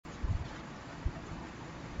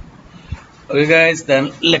Okay guys,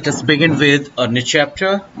 then let us begin with a new chapter.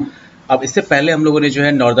 अब इससे पहले हम लोगों ने जो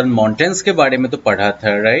है नॉर्दर्न माउंटेन्स के बारे में तो पढ़ा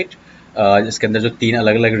था, राइट? जिसके अंदर जो 3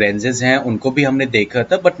 अलग अलग रेंजेस हैं उनको भी हमने देखा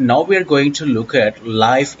था, but now we are going to look at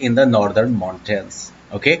life in the northern mountains.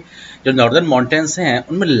 Okay, जो नॉर्दर्न माउंटेन्स हैं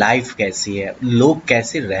उनमें लाइफ कैसी है, लोग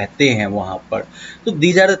कैसे रहते हैं वहाँ पर. तो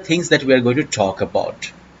these are the things that we are going to talk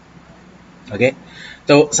about. Okay,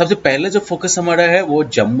 तो सबसे पहले जो फोकस हमारा है वो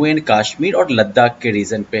जम्मू एंड कश्मीर और लद्दाख के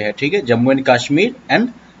रीजन पे है. ठीक है, Jammu and Kashmir and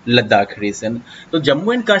Ladakh reason. तो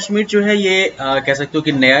जम्मू एंड कश्मीर जो है ये कह सकते हो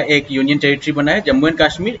कि नया एक यूनियन टेरिटरी बना है. जम्मू एंड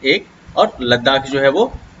कश्मीर एक और लद्दाख जो है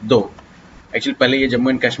वो 2. एक्चुअली पहले ये जम्मू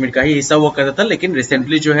एंड कश्मीर का ही हिस्सा हुआ करता था, लेकिन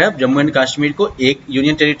रिसेंटली जो है जम्मू एंड कश्मीर को एक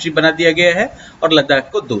यूनियन टेरिटरी बना दिया गया है और लद्दाख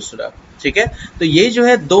को दूसरा. ठीक है, तो ये जो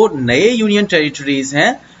है 2 नए यूनियन टेरिटरीज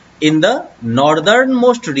हैं in the northern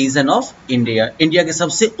most reason of India. India के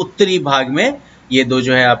सबसे उत्तरी भाग में ये 2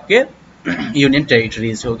 जो है आपके यूनियन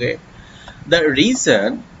टेरिटरीज हो गए. The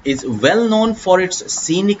reason is well known for its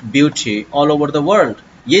scenic beauty all over the world.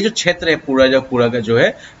 ये जो क्षेत्र है पूरा का जो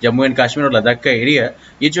है जम्मू एंड कश्मीर और लद्दाख का एरिया,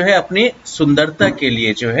 ये जो है अपनी सुंदरता के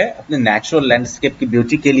लिए जो है, अपने नेचुरल लैंडस्केप की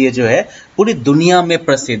ब्यूटी के लिए जो है पूरी दुनिया में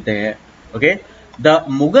प्रसिद्ध है. Okay, the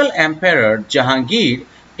Mughal empire Jahangir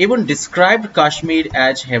even described Kashmir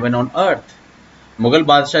as heaven on earth. Mughal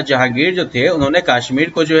बादशाह जहांगीर जो थे उन्होंने कश्मीर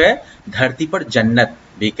को जो है धरती पर जन्नत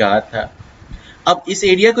भी कहा था. अब इस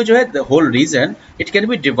एरिया को जो है the whole reason it can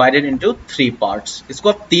be divided into 3 parts. इसको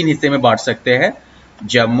आप 3 हिस्से में बांट सकते हैं,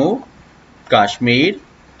 Jammu, Kashmir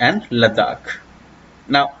and Ladakh.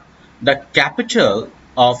 Now the capital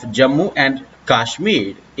of Jammu and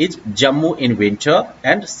Kashmir is Jammu in winter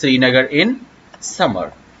and Srinagar in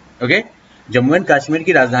summer. Okay, Jammu and Kashmir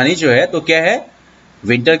की राजधानी जो है तो क्या है,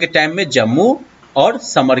 विंटर के टाइम में जम्मू और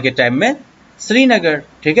समर के टाइम में श्रीनगर.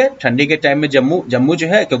 ठीक है, ठंडी के टाइम में जम्मू जो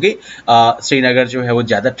है, क्योंकि श्रीनगर जो है वो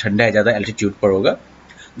ज़्यादा ठंडा है, ज़्यादा एल्टीट्यूड पर होगा.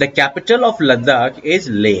 The capital of Ladakh is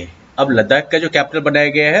Leh. अब लद्दाख का जो कैपिटल बनाया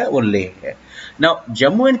गया है वो लेह है. Now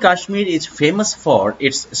Jammu and Kashmir is famous for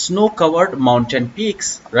its snow covered mountain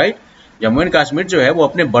peaks. Right, Jammu and Kashmir जो है वो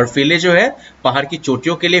अपने बर्फीले जो है पहाड़ की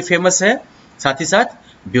चोटियों के लिए फेमस है, साथ ही साथ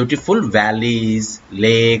beautiful valleys,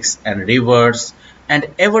 lakes and rivers and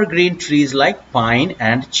evergreen trees like pine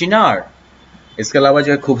and chinar. इसके अलावा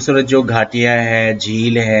जो है खूबसूरत जो घाटियां हैं,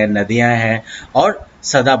 झील है, नदियां हैं और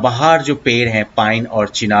सदाबहार जो पेड़ हैं पाइन और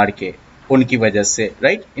चिनार के, उनकी वजह से,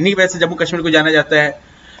 राइट, इन्हीं वजह से जम्मू कश्मीर को जाना जाता है.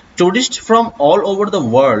 Tourist from all over the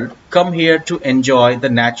world come here to enjoy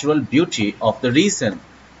the natural beauty of the reason.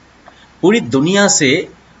 पूरी दुनिया से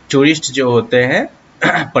टूरिस्ट जो होते हैं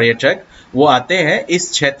पर्यटक, वो आते हैं इस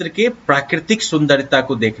क्षेत्र के प्राकृतिक सुंदरता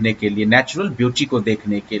को देखने के लिए, नेचुरल ब्यूटी को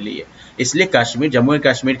देखने के लिए. इसलिए कश्मीर, जम्मू एंड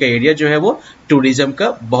कश्मीर का एरिया जो है वो टूरिज्म का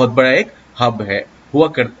बहुत बड़ा एक हब है.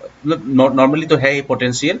 मतलब नॉर्मली तो है ही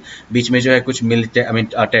पोटेंशियल, बीच में जो है कुछ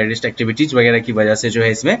टेररिस्ट एक्टिविटीज वगैरह की वजह से जो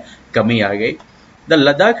है इसमें कमी आ गई. The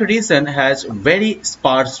Ladakh reason has very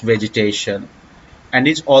sparse vegetation and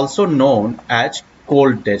is also known as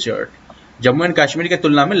cold desert. Jammu and Kashmir की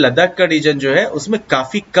तुलना में लद्दाख का रीजन जो है उसमें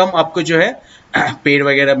काफी कम आपको जो है पेड़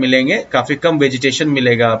वगैरह मिलेंगे, काफी कम वेजिटेशन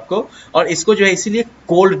मिलेगा आपको, और इसको जो है इसीलिए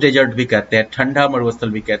कोल्ड डेजर्ट भी कहते हैं, ठंडा मरुस्थल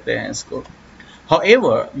भी कहते हैं इसको.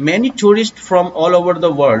 However, many tourists from all over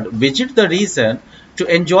the world visit the region to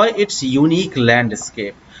enjoy its unique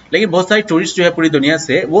landscape. लेकिन बहुत सारे टूरिस्ट जो है पूरी दुनिया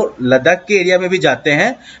से वो लद्दाख के एरिया में भी जाते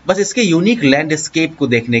हैं बस इसके यूनिक लैंडस्केप को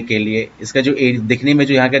देखने के लिए, इसका जो दिखने में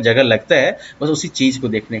जो यहाँ का जगह लगता है बस उसी चीज को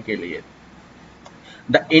देखने के लिए.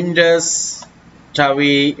 The Indus,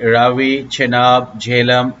 Tavi, Ravi, Chenab,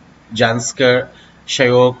 Jhelum, Janskar,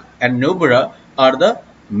 Shyok and Nubra are the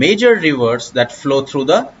major rivers that flow through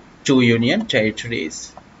the 2 union territories.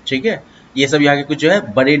 ठीक है, ये सब यहाँ की कुछ जो है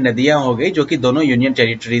बड़ी नदियां हो गई जो कि दोनों यूनियन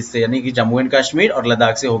टेरिटरीज से, यानी कि जम्मू एंड कश्मीर और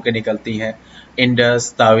लद्दाख से होकर निकलती हैं. Indus,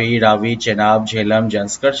 Tawi, Ravi, Chenab, Jhelum,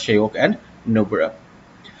 Zanskar, Shyok and Nubra.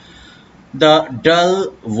 The dull,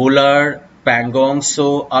 Wular, Pangong so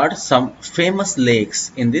are some famous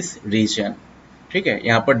lakes in this reason. ठीक है,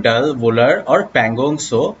 यहाँ पर डल, वुलर और पैंगोंग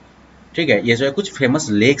सो, ठीक है, ये जो है कुछ फेमस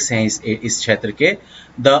लेक्स हैं इस क्षेत्र के.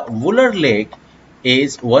 The Wular lake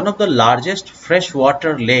is one of the largest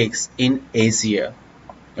freshwater lakes in Asia.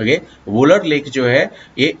 Okay, Wular lake जो है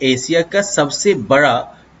ये एशिया का सबसे बड़ा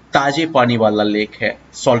ताजे पानी वाला लेक है.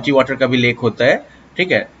 सॉल्टी वाटर का भी लेक होता है,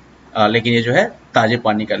 ठीक है, लेकिन ये जो है ताजे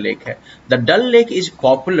पानी का लेक है. The dull lake is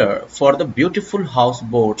popular for the beautiful house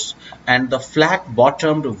boats and the flat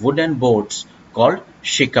बॉटम्ड wooden boats called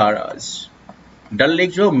shikaras. Dull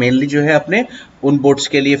lake जो मेनली जो है अपने उन बोट्स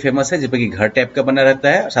के लिए फेमस है जिसमें कि घर टाइप का बना रहता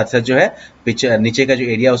है, साथ साथ जो है नीचे का जो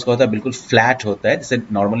एरिया उसका होता है बिल्कुल फ्लैट होता है. जैसे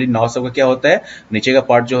नॉर्मली नाव सब का क्या होता है, नीचे का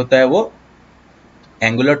पार्ट जो होता है वो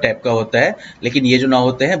एंगुलर टाइप का होता है, लेकिन ये जो नाव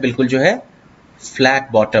होते हैं बिल्कुल जो है फ्लैट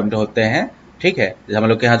बॉटम्ड होते हैं, ठीक है। हम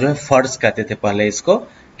लोग के यहाँ जो है फर्श कहते थे पहले इसको,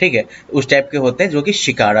 ठीक है, उस टाइप के होते हैं जो कि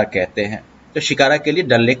शिकारा कहते हैं। तो शिकारा के लिए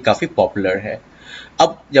डल लेक काफी पॉपुलर है।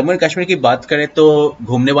 अब जम्मू एंड कश्मीर की बात करें तो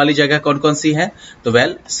घूमने वाली जगह कौन कौन सी हैं, तो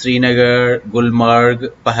वेल श्रीनगर,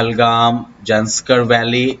 गुलमर्ग, पहलगाम, जंस्कर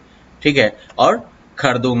वैली, ठीक है, और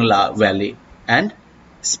Khardung La valley and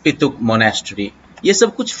Spituk monastery, ये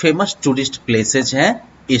सब कुछ फेमस टूरिस्ट प्लेसेज हैं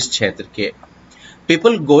इस क्षेत्र के।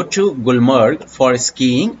 People go to Gulmarg for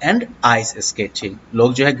skiing and ice skating.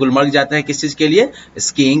 लोग जो है गुलमर्ग जाते हैं किस चीज के लिए,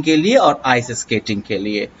 स्कीइंग के लिए और आइस स्केटिंग के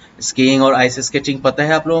लिए। स्कीइंग और आइस स्केटिंग पता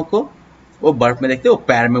है आप लोगों को, वो बर्फ में देखते हो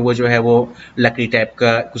पैर में वो जो है वो लकड़ी टाइप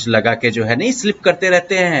का कुछ लगा के जो है नहीं स्लिप करते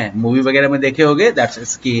रहते हैं, मूवी वगैरह में देखे होंगे, that's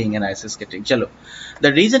skiing and ice skating. चलो, the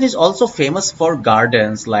reason is also famous for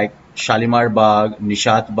gardens like Shalimar Bagh,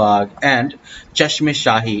 Nishat Bagh and चश्मे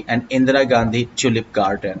शाही and Indira Gandhi tulip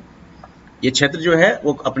garden. ये क्षेत्र जो है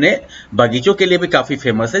वो अपने बगीचों के लिए भी काफी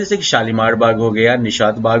फेमस है, जैसे कि शालीमार बाग हो गया,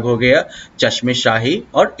 निशात बाग हो गया, चश्मे शाही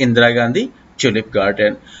और Indira Gandhi tulip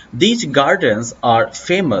garden. These gardens are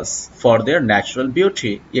famous for their natural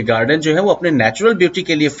beauty। ये गार्डन जो है वो अपने नेचुरल ब्यूटी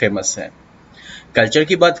के लिए फेमस है। कल्चर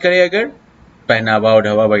की बात करें अगर, पहनावा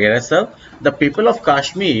ओढ़ावा वगैरह सब, the people of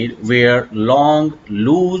Kashmir where long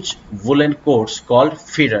loose woollen quotes called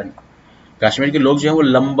फिरन। कश्मीर के लोग जो है वो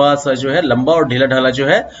लंबा सा जो है, लंबा और ढीला ढाला जो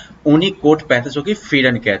है ऊनी कोट पहनते हैं, जो कि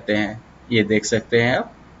फिरन कहते हैं। ये देख सकते हैं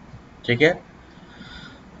आप, ठीक है।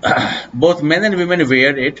 Both men and women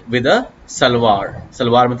where it with a salwar.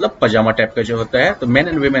 Salwar मतलब पजामा टाइप का जो होता है, तो मेन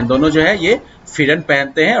एंड वीमेन दोनों जो है ये फिरन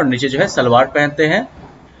पहनते हैं और नीचे जो है सलवार पहनते हैं।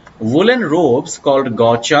 Woollen ropes called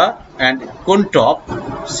गौचा and कुनटॉप,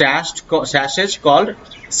 sashes called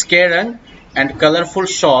skerang and colorful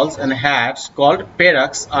shawls and hats called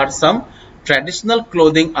peraks are some traditional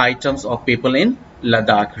clothing items of people in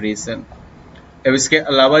Ladakh region। अब इसके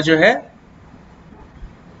अलावा जो है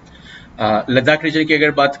लद्दाख रीजन की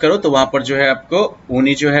अगर बात करो तो वहां पर जो है आपको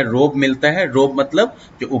ऊनी जो है रोब मिलता है। रोब मतलब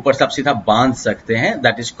जो ऊपर से आप सीधा बांध सकते हैं,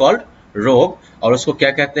 दैट इज कॉल्ड रोब, और उसको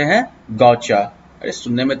क्या कहते हैं, गौचा। अरे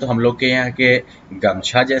सुनने में तो हम लोग के यहाँ के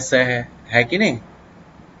गमछा जैसा है कि नहीं।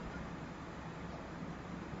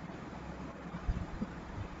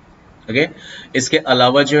 ओके, इसके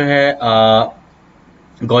अलावा जो है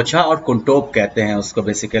गौछा और कुंटोप कहते हैं उसको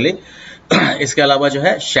बेसिकली। इसके अलावा जो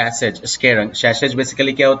है शैसेज, स्केरंग। शैसेज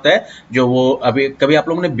बेसिकली क्या होता है, जो वो अभी कभी आप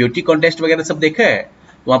लोगों ने ब्यूटी कॉन्टेस्ट वगैरह सब देखा है,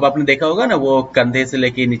 वहां पर आपने देखा होगा ना, वो कंधे से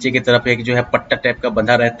लेके नीचे की तरफ एक जो है पट्टा टाइप का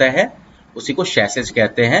बंधा रहता है, उसी को शैसेज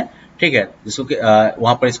कहते हैं, ठीक है, जिसको कि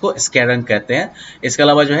वहां पर इसको स्केरंग कहते हैं। इसके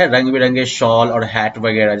अलावा जो है रंग बिरंगे शॉल और हैट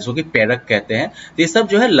वगैरह जिसको कि पेरक कहते हैं। तो ये सब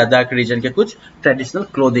जो है लद्दाख रीजन के कुछ ट्रेडिशनल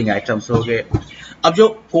क्लोथिंग आइटम्स हो गए। अब जो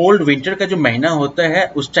कोल्ड विंटर का जो महीना होता है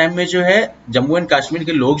उस टाइम में जो है जम्मू एंड कश्मीर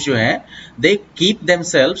के लोग जो हैं they keep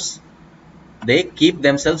themselves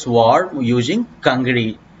warm using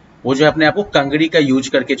कंगड़ी। वो जो है अपने आप को कंगड़ी का यूज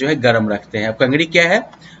करके जो है गर्म रखते हैं। अब कंगड़ी क्या है,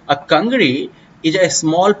 अ कंगड़ी is a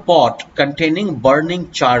small pot containing burning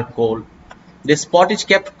charcoal. This pot is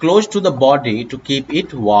kept close to the body to keep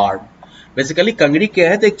it warm. Basically कंगड़ी क्या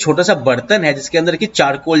है, तो एक छोटा सा बर्तन है जिसके अंदर की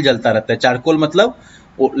चारकोल जलता रहता है। चारकोल मतलब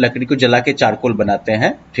वो लकड़ी को जला के चारकोल बनाते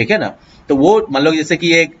हैं, ठीक है ना। तो वो मान लो जैसे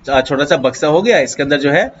कि एक छोटा सा बक्सा हो गया, इसके अंदर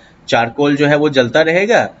जो है चारकोल जो है वो जलता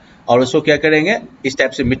रहेगा, और उसको क्या करेंगे, इस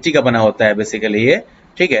टाइप से मिट्टी का बना होता है बेसिकली ये,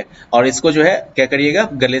 ठीक है। और इसको जो है क्या करिएगा,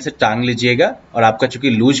 गले से टांग लीजिएगा, और आपका चूंकि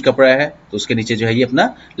लूज कपड़ा है तो उसके नीचे जो है ये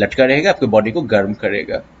अपना लटका रहेगा, आपकी बॉडी को गर्म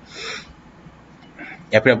करेगा।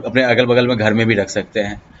 या फिर अपने अगल बगल में घर में भी रख सकते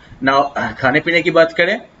हैं। नाउ खाने पीने की बात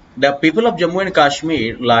करें, the people of Jammu and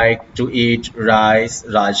Kashmir like to eat rice,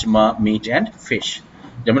 rajma, meet and fish.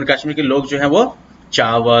 Jammu and Kashmir के लोग जो है वो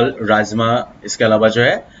चावल, राजमा, इसके अलावा जो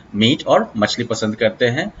है मीट और मछली पसंद करते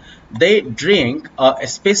हैं। They drink a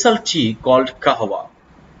special T called कहवा।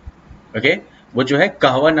 ओके, वो जो है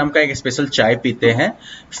कहवा नाम का एक स्पेशल चाय पीते हैं।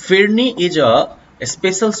 Phirni is a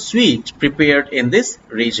special sweet prepared in this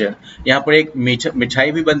reason. यहाँ पर एक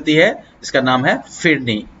मिठाई भी बनती है जिसका नाम है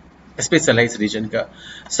फिरनी, स्पेशल है इस रीजन का।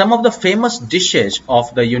 सम of the famous dishes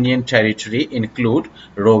of the union territory include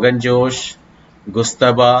rogan josh,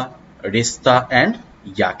 गुस्ताबा, रिश्ता एंड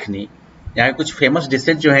याखनी। यहाँ कुछ फेमस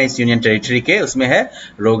डिशेज जो है इस यूनियन टेरिटरी के, उसमें है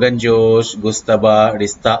रोगन जोश, गुस्ताबा,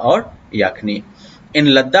 रिश्ता और याखनी। इन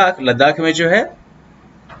लद्दाख में जो है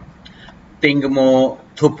टिंगमो,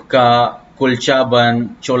 थुपका, कुलचा बन,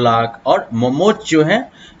 चोलाक और मोमोज जो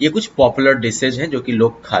है ये कुछ पॉपुलर डिशेज हैं जो कि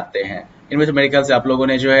लोग खाते हैं। इनमें से मेरे ख्याल से आप लोगों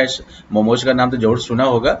ने जो है मोमोज का नाम तो जरूर सुना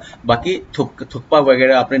होगा, बाकी थुप्पा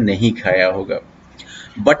वगैरह आपने नहीं खाया होगा।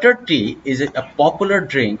 Butter tea is a popular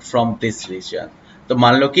drink from this reason. तो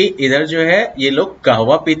मान लो कि इधर जो है ये लोग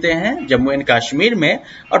कहवा पीते हैं जम्मू एंड कश्मीर में,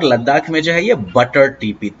 और लद्दाख में जो है ये बटर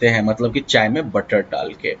टी पीते हैं, मतलब कि चाय में बटर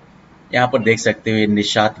डाल के। यहाँ पर देख सकते हो ये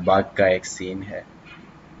निशात बाग का एक सीन है,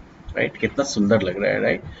 राइट, कितना सुंदर लग रहा है,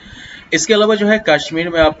 राइट। इसके अलावा जो है कश्मीर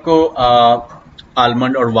में आपको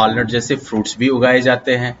आलमंड और वालनट जैसे फ्रूट्स भी उगाए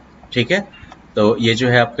जाते हैं, ठीक है। तो ये जो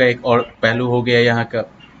है आपका एक और पहलू हो गया यहाँ का।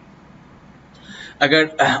 अगर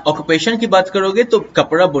ऑक्यूपेशन की बात करोगे तो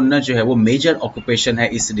कपड़ा बुनना जो है वो मेजर ऑक्यूपेशन है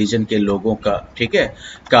इस रीजन के लोगों का, ठीक है।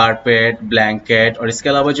 कारपेट, ब्लैंकेट, और इसके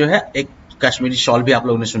अलावा जो है एक कश्मीरी शॉल भी आप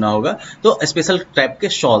लोगों ने सुना होगा, तो स्पेशल टाइप के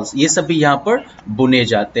शॉल्स ये सब भी यहाँ पर बुने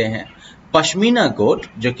जाते हैं। पश्मीना गोट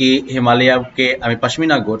जो कि हिमालय के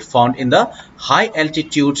पश्मीना गोट found in the high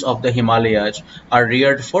altitudes of the Himalayas are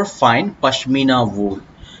Rudyard for fine pashmina वूल।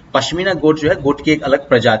 पश्मीना गोट जो है गोट की एक अलग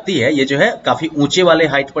प्रजाति है, ये जो है काफी ऊंचे वाले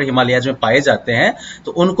हाइट पर हिमालयाज में पाए जाते हैं,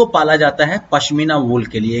 तो उनको पाला जाता है पश्मीना वूल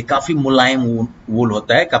के लिए। काफी मुलायम वूल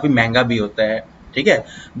होता है, काफी महंगा भी होता है, ठीक है।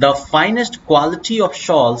 The finest quality of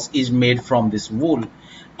shawls is made from this वूल।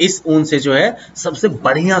 इस ऊन से जो है सबसे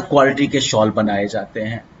बढ़िया क्वालिटी के शॉल बनाए जाते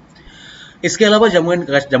हैं। इसके अलावा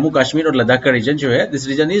जम्मू कश्मीर और लद्दाख का रीजन जो है, this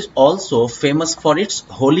reason is also famous for its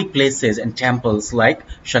Holi places and temples like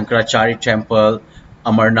Shankaracharya temple,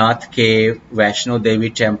 Amarnath cave, Vaishno Devi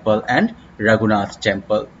temple and Raghunath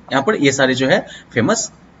temple. यहाँ पर ये सारे जो है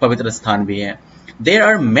फेमस पवित्र स्थान भी हैं। There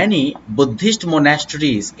are many Buddhist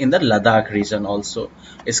monasteries in the Ladakh reason also.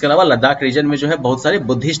 इसके अलावा लद्दाख रीजन में जो है बहुत सारे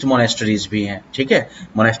बुद्धिस्ट मोनेस्ट्रीज भी हैं, ठीक है।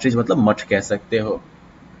 मोनेस्ट्रीज मतलब मठ कह सकते हो।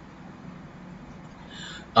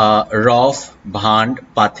 रौफ, भांड,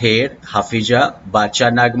 पाथेर, हाफिजा, बाचा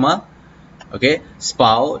नागमा, ओके,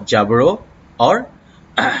 स्पाओ, जाबरो और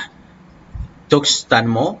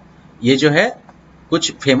तुक्स-तन्मो, ये जो है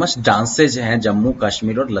कुछ फेमस डांसेज हैं जम्मू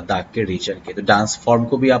कश्मीर और लद्दाख के रीजन के। तो डांस फॉर्म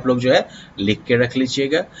को भी आप लोग जो है लिख के रख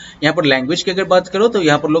लीजिएगा। यहाँ पर लैंग्वेज की अगर बात करो तो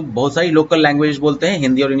यहाँ पर लोग बहुत सारी लोकल लैंग्वेज बोलते हैं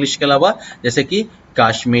हिंदी और इंग्लिश के अलावा, जैसे कि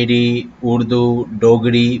काश्मीरी, उर्दू,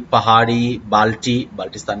 डोगरी, पहाड़ी,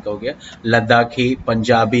 बाल्टिस्तान का हो गया, लद्दाखी,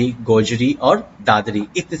 पंजाबी, गोजरी और दादरी।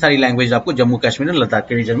 इतनी सारी लैंग्वेज आपको जम्मू कश्मीर और लद्दाख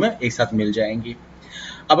के रीजन में एक साथ मिल जाएंगी।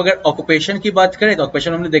 अब अगर ऑक्यूपेशन की बात करें तो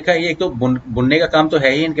ऑक्यूपेशन हमने देखा है, एक तो बुनने का काम तो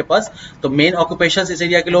है ही इनके पास, तो मेन ऑक्यूपेशन इस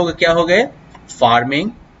एरिया के लोग क्या हो गए,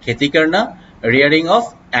 फार्मिंग, खेती करना, रियरिंग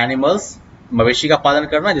ऑफ एनिमल्स, मवेशी का पालन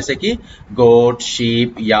करना जैसे कि गोट,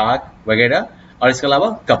 शीप, याक वगैरह, और इसके अलावा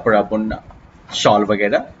कपड़ा बुनना, शॉल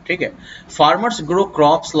वगैरह, ठीक है। Farmers grow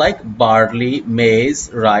crops like barley, मेज,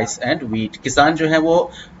 राइस एंड व्हीट। किसान जो है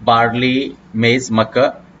वो बार्ली, मेज,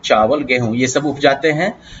 मक्का, चावल, गेहूं ये सब उपजाते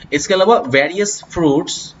हैं। इसके अलावा वेरियस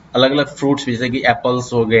फ्रूट्स, अलग अलग फ्रूट्स जैसे कि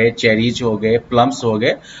एप्पल्स हो गए, चेरीज हो गए, प्लम्स हो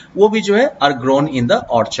गए, वो भी जो है are grown in the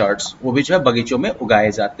orchards, वो भी जो है बगीचों में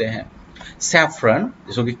उगाए जाते हैं। सैफरन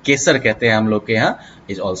जिसको कि केसर कहते हैं हम लोग के यहाँ,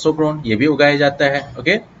 इज ऑल्सो ग्रोन, ये भी उगाया जाता है,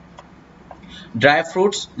 ओके। ड्राई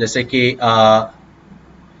फ्रूट्स जैसे कि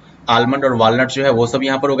आलमंड और वालनट जो है वो सब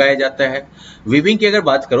यहाँ पर उगाया जाता है। वीविंग की अगर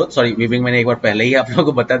बात करो, सॉरी वीविंग मैंने एक बार पहले ही आप लोगों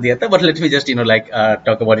को बता दिया था, but let me just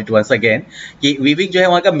talk about it once again, कि वीविंग जो है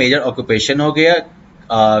वहाँ का मेजर ऑक्यूपेशन हो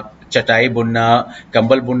गया। चटाई बुनना,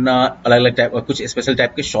 कंबल बुनना, अलग अलग टाइप कुछ स्पेशल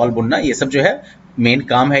टाइप के शॉल बुनना, ये सब जो है मेन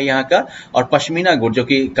काम है यहाँ का। और पश्मीना गुड जो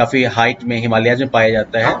कि काफी हाइट में हिमालय में पाया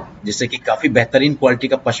जाता है, जिससे कि काफी बेहतरीन क्वालिटी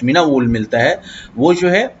का पश्मीना वूल मिलता है, वो जो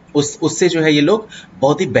है उससे जो है ये लोग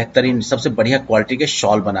बहुत ही बेहतरीन सबसे बढ़िया क्वालिटी के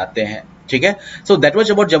शॉल बनाते हैं, ठीक है। So that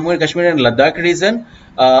was about Jammu and Kashmir and Ladakh reason.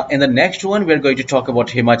 In the next one we are going to talk about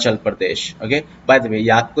Himachal Pradesh, okay. By the way ये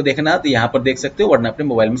आपको देखना तो यहाँ पर देख सकते हो, वरना अपने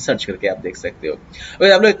मोबाइल में सर्च करके आप देख सकते हो।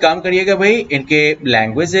 okay, आप लोग एक काम करिएगा भाई, इनके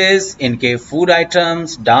लैंग्वेजेस, इनके फूड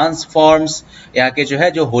आइटम्स, डांस फॉर्म्स, यहाँ के जो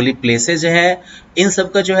है जो होली प्लेसेज हैं, इन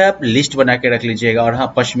सब का जो है आप लिस्ट बना के रख लीजिएगा। और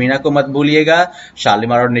हाँ, पश्मीना को मत भूलिएगा,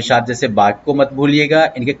 शालीमार और निशात जैसे बाग को मत भूलिएगा,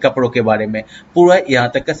 इनके कपड़ों के बारे में पूरा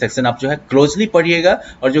यहाँ तक का सेक्शन आप जो है क्लोजली पढ़िएगा,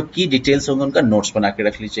 और जो की डिटेल्स होंगे उनका नोट्स बना के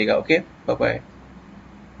रख लीजिएगा, ओके। Bye bye.